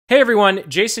Hey everyone,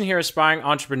 Jason here, aspiring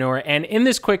entrepreneur, and in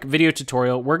this quick video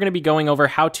tutorial, we're going to be going over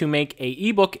how to make an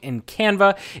ebook in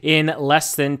Canva in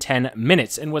less than 10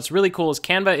 minutes. And what's really cool is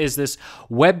Canva is this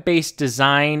web-based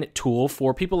design tool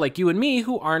for people like you and me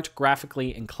who aren't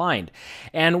graphically inclined.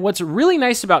 And what's really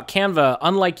nice about Canva,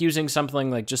 unlike using something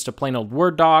like just a plain old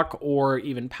Word doc or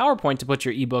even PowerPoint to put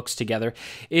your ebooks together,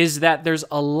 is that there's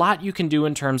a lot you can do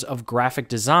in terms of graphic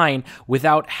design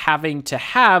without having to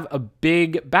have a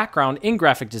big background in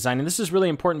graphic design. And this is really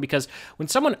important because when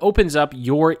someone opens up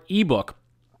your ebook,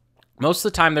 most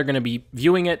of the time they're going to be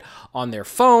viewing it on their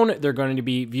phone, they're going to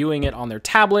be viewing it on their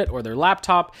tablet or their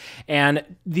laptop, and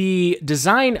the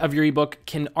design of your ebook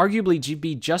can arguably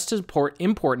be just as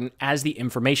important as the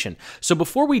information. So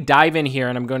before we dive in here,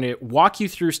 and I'm going to walk you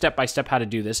through step by step how to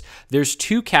do this, there's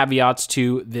two caveats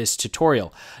to this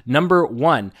tutorial. Number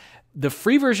one, the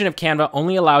free version of Canva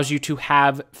only allows you to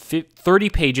have 30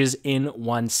 pages in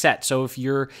one set. So if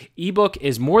your ebook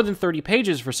is more than 30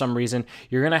 pages for some reason,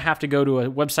 you're going to have to go to a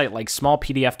website like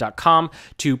smallpdf.com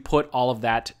to put all of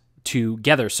that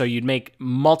together. So you'd make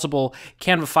multiple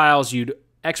Canva files, you'd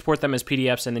export them as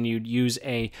PDFs, and then you'd use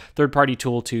a third-party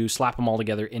tool to slap them all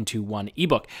together into one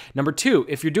ebook. Number two,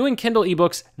 if you're doing Kindle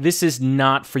ebooks, this is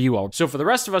not for you all. So for the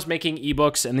rest of us making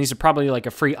ebooks, and these are probably like a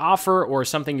free offer or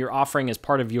something you're offering as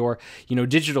part of your,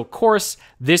 digital course,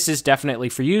 this is definitely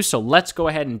for you. So let's go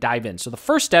ahead and dive in. So the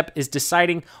first step is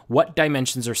deciding what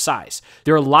dimensions or size.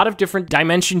 There are a lot of different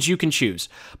dimensions you can choose,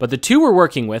 but the two we're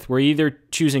working with, we're either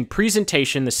choosing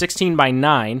presentation, the 16 by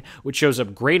 9, which shows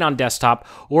up great on desktop,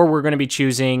 or we're going to be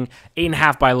choosing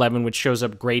 8.5 by 11, which shows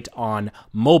up great on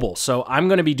mobile. So I'm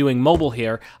going to be doing mobile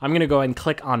here. I'm going to go ahead and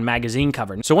click on magazine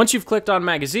cover. So once you've clicked on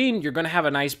magazine, you're going to have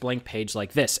a nice blank page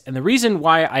like this. And the reason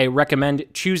why I recommend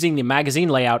choosing the magazine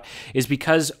layout is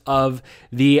because of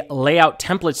the layout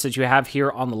templates that you have here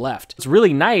on the left. What's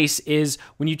really nice is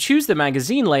when you choose the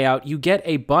magazine layout, you get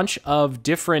a bunch of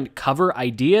different cover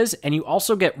ideas, and you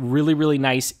also get really, really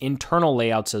nice internal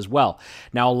layouts as well.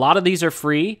 Now, a lot of these are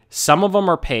free. Some of them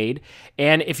are paid.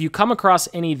 And if you come across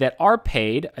any that are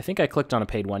paid, I think I clicked on a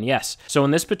paid one, yes. So in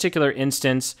this particular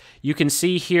instance, you can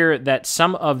see here that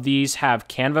some of these have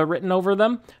Canva written over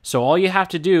them. So all you have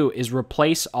to do is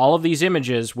replace all of these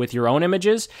images with your own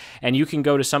images, and you can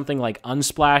go to something like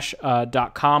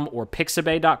unsplash.com or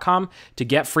pixabay.com to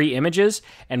get free images.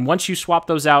 And once you swap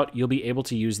those out, you'll be able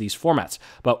to use these formats.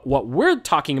 But what we're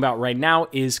talking about right now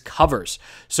is covers.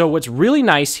 So what's really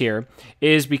nice here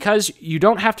is because you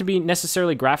don't have to be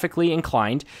necessarily graphically inclined,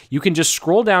 you can just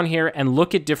scroll down here and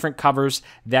look at different covers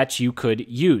that you could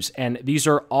use. And these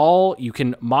are all, you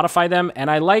can modify them.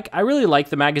 And I really like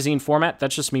the magazine format.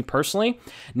 That's just me personally.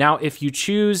 Now, if you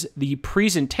choose the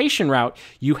presentation route,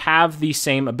 you have the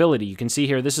same ability. You can see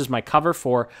here, this is my cover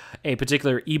for a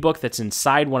particular ebook that's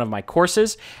inside one of my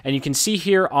courses. And you can see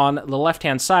here on the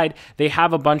left-hand side, they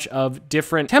have a bunch of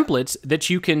different templates that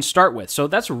you can start with. So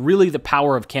that's really the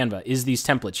power of Canva, is these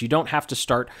templates. You don't have to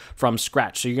start from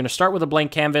scratch. So you're going to start with a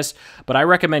blank canvas, but I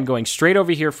recommend going straight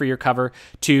over here for your cover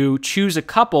to choose a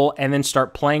couple and then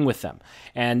start playing with them.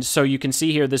 And so you can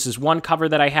see here, this is one cover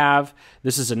that I have.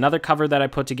 This is another cover that I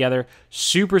put together.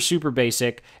 Super, super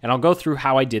basic. And I'll go through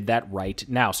how I did that right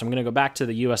now. So I'm going to go back to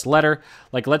the US letter.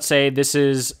 Like, let's say this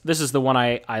is the one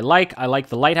I like. I like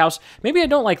the lighthouse. Maybe I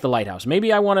don't like the lighthouse.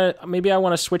 Maybe I want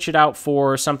to switch it out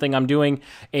for something. I'm doing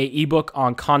a ebook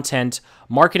on content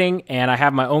marketing, and I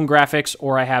have my own graphics,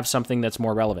 or I have something that's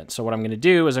more relevant. So what I'm going to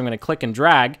do is I'm going to click and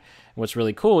drag. What's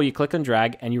really cool, you click and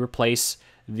drag and you replace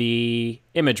the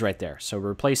image right there. So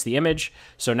replace the image.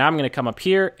 So now I'm going to come up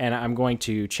here and I'm going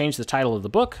to change the title of the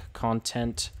book,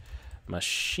 Content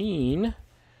Machine.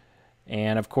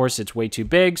 And of course it's way too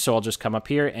big, so I'll just come up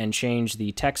here and change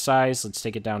the text size. Let's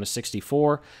take it down to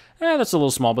 64. That's a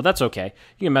little small, but that's okay.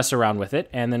 You can mess around with it.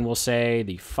 And then we'll say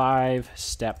the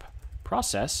 5-step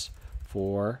process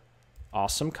for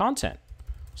awesome content.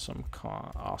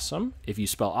 Awesome. If you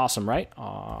spell awesome right.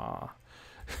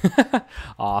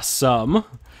 Awesome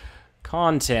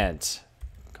content.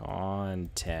 All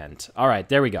right,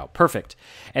 there we go. Perfect.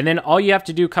 And then all you have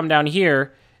to do, come down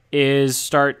here, is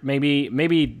start,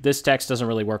 maybe this text doesn't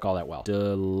really work all that well.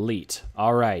 Delete.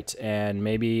 All right, and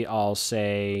maybe I'll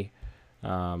say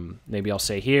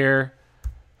here,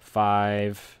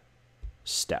 5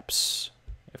 steps.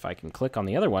 If I can click on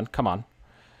the other one, come on.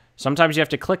 Sometimes you have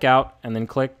to click out and then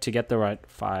click to get the right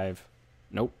 5.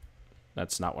 Nope,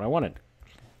 that's not what I wanted.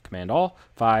 Command-All,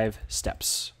 5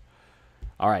 steps.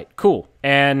 All right, cool.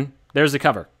 And there's the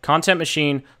cover. Content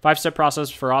Machine, 5-step process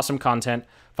for awesome content.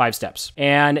 5 steps.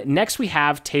 And next we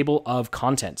have table of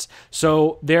contents.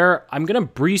 So I'm going to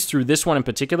breeze through this one in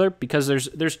particular because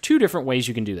there's 2 different ways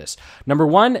you can do this. Number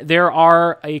 1, there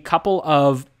are a couple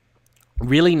of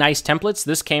really nice templates.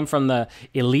 This came from the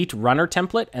Elite Runner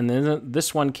template, and then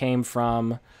this one came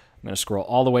from, I'm going to scroll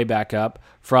all the way back up,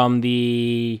 from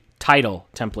the title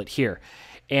template here.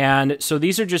 And so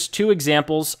these are just 2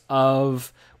 examples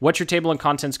of what your table of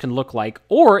contents can look like.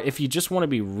 Or if you just want to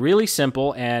be really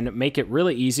simple and make it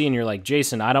really easy and you're like,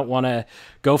 Jason, I don't want to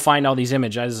go find all these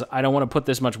images. I don't want to put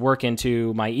this much work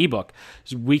into my ebook.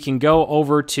 So we can go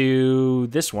over to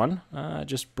this one.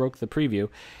 Just broke the preview.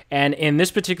 And in this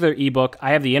particular ebook,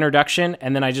 I have the introduction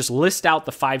and then I just list out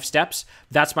the 5 steps.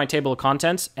 That's my table of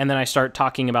contents. And then I start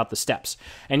talking about the steps.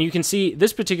 And you can see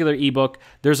this particular ebook,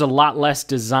 there's a lot less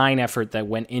design effort that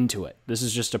went into it. This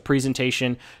is just a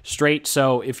presentation straight.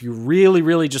 So if you really,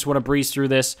 really just want to breeze through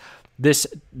this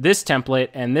template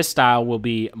and this style will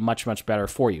be much, much better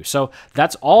for you. So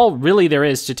that's all really there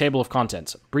is to table of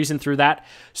contents. Breezing through that.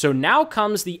 So now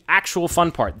comes the actual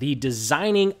fun part, the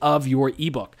designing of your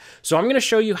ebook. So I'm going to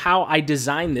show you how I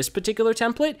design this particular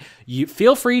template. You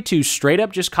feel free to straight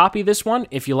up just copy this one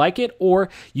if you like it, or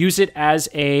use it as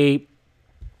a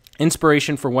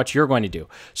inspiration for what you're going to do.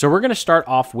 So we're going to start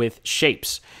off with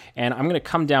shapes. And I'm going to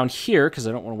come down here because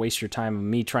I don't want to waste your time of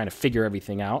me trying to figure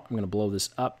everything out. I'm going to blow this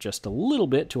up just a little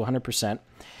bit to 100%.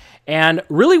 And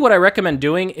really what I recommend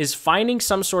doing is finding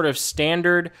some sort of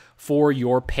standard for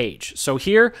your page. So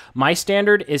here, my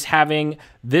standard is having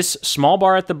this small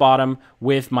bar at the bottom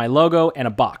with my logo and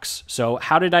a box. So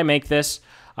how did I make this?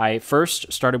 I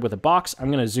first started with a box.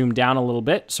 I'm going to zoom down a little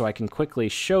bit so I can quickly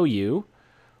show you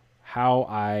how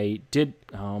I did.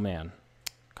 Oh man,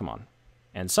 come on.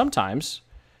 And sometimes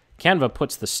Canva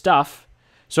puts the stuff.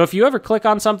 So if you ever click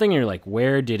on something and you're like,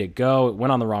 where did it go? It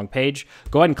went on the wrong page.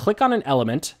 Go ahead and click on an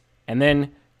element and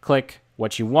then click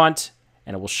what you want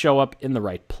and it will show up in the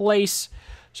right place.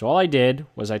 So all I did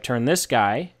was I turned this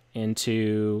guy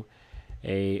into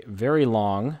a very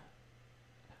long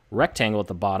rectangle at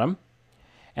the bottom.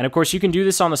 And of course you can do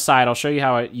this on the side. I'll show you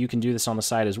how you can do this on the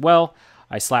side as well.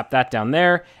 I slapped that down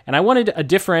there, and I wanted to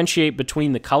differentiate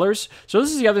between the colors. So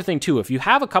this is the other thing too. If you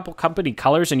have a couple company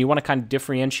colors and you want to kind of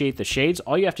differentiate the shades,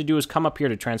 all you have to do is come up here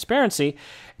to transparency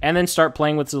and then start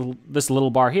playing with this little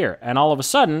bar here. And all of a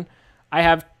sudden, I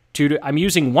have I'm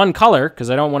using one color because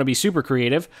I don't want to be super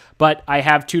creative, but I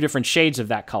have 2 different shades of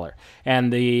that color.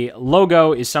 And the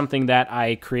logo is something that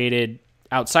I created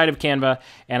outside of Canva,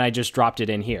 and I just dropped it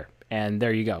in here. And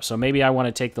there you go. So maybe I want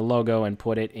to take the logo and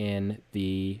put it in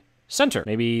the center.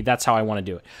 Maybe that's how I want to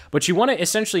do it. But you want to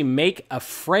essentially make a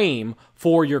frame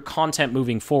for your content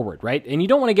moving forward, right? And you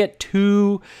don't want to get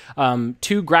too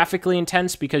graphically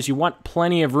intense because you want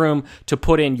plenty of room to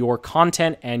put in your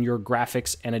content and your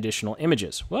graphics and additional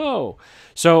images. Whoa.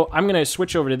 So I'm going to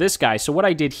switch over to this guy. So what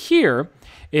I did here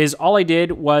is all I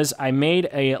did was I made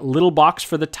a little box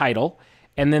for the title,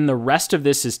 and then the rest of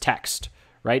this is text.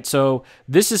 Right? So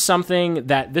this is something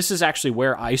that this is actually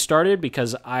where I started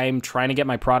because I'm trying to get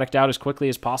my product out as quickly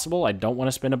as possible. I don't want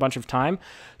to spend a bunch of time.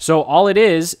 So all it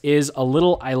is a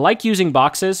little, I like using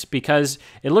boxes because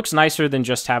it looks nicer than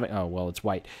just having, oh, well, it's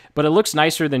white, but it looks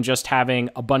nicer than just having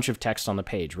a bunch of text on the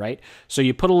page, right? So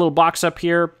you put a little box up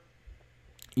here.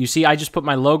 You see, I just put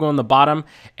my logo on the bottom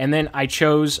and then I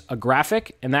chose a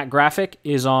graphic, and that graphic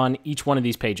is on each one of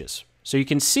these pages. So you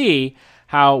can see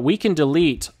how we can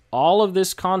delete all of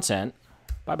this content.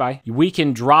 Bye-bye. We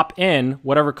can drop in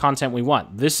whatever content we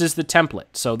want. This is the template.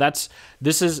 So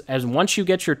this is as once you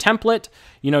get your template,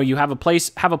 you know, you have a place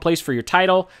for your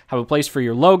title, have a place for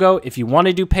your logo. If you want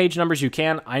to do page numbers, you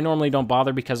can. I normally don't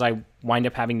bother because I wind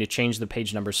up having to change the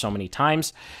page numbers so many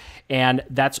times. And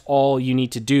that's all you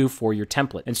need to do for your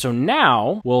template. And so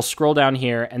now we'll scroll down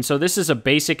here. And so this is a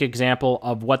basic example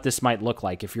of what this might look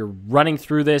like. If you're running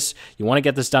through this, you want to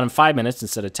get this done in 5 minutes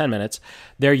instead of 10 minutes.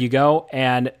 There you go.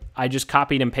 And I just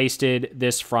copied and pasted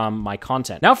this from my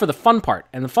content. Now for the fun part.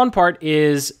 And the fun part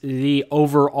is the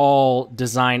overall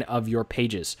design of your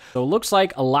pages. So it looks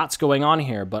like a lot's going on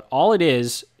here, but all it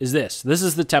is this. This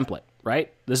is the template,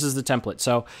 right? This is the template.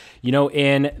 So, you know,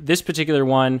 in this particular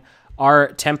one, our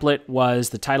template was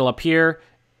the title up here,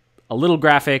 a little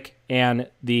graphic, and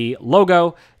the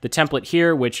logo. The template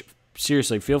here, which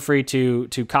seriously, feel free to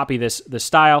copy this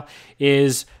style,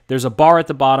 is there's a bar at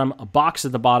the bottom, a box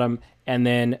at the bottom, and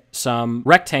then some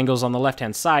rectangles on the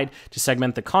left-hand side to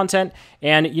segment the content.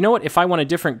 And you know what? If I want a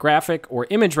different graphic or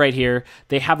image right here,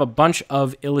 they have a bunch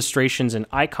of illustrations and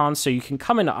icons, so you can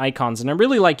come into icons. And I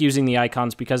really like using the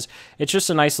icons because it's just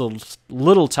a nice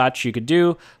little touch you could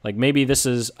do. Like maybe this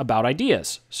is about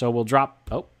ideas. So we'll drop,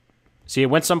 oh, See, it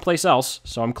went someplace else.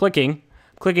 So I'm clicking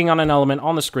on an element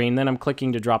on the screen, then I'm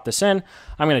clicking to drop this in.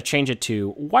 I'm going to change it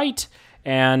to white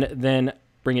and then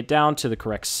bring it down to the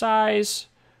correct size.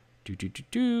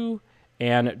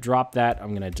 And drop that. I'm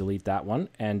going to delete that one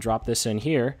and drop this in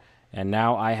here. And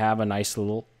now I have a nice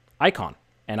little icon.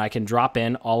 And I can drop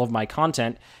in all of my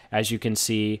content, as you can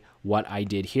see what I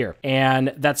did here.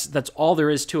 And that's all there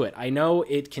is to it. I know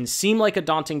it can seem like a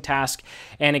daunting task,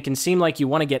 and it can seem like you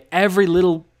want to get every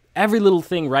little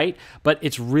thing right, but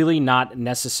it's really not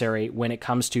necessary when it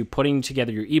comes to putting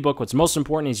together your ebook. What's most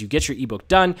important is you get your ebook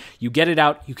done, you get it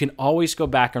out, you can always go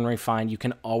back and refine, you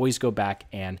can always go back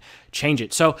and change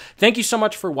it. So thank you so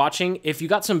much for watching. If you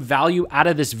got some value out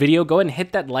of this video, go ahead and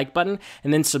hit that like button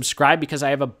and then subscribe, because I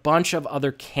have a bunch of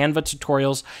other Canva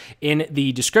tutorials in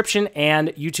the description and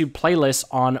YouTube playlists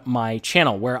on my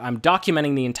channel, where I'm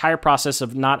documenting the entire process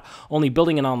of not only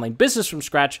building an online business from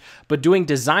scratch, but doing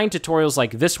design tutorials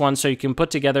like this one, so you can put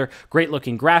together great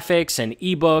looking graphics and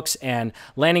ebooks and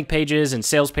landing pages and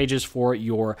sales pages for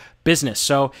your business.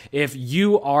 So if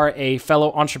you are a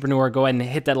fellow entrepreneur, go ahead and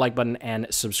hit that like button and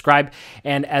subscribe.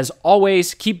 And as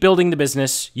always, keep building the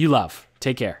business you love.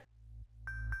 Take care.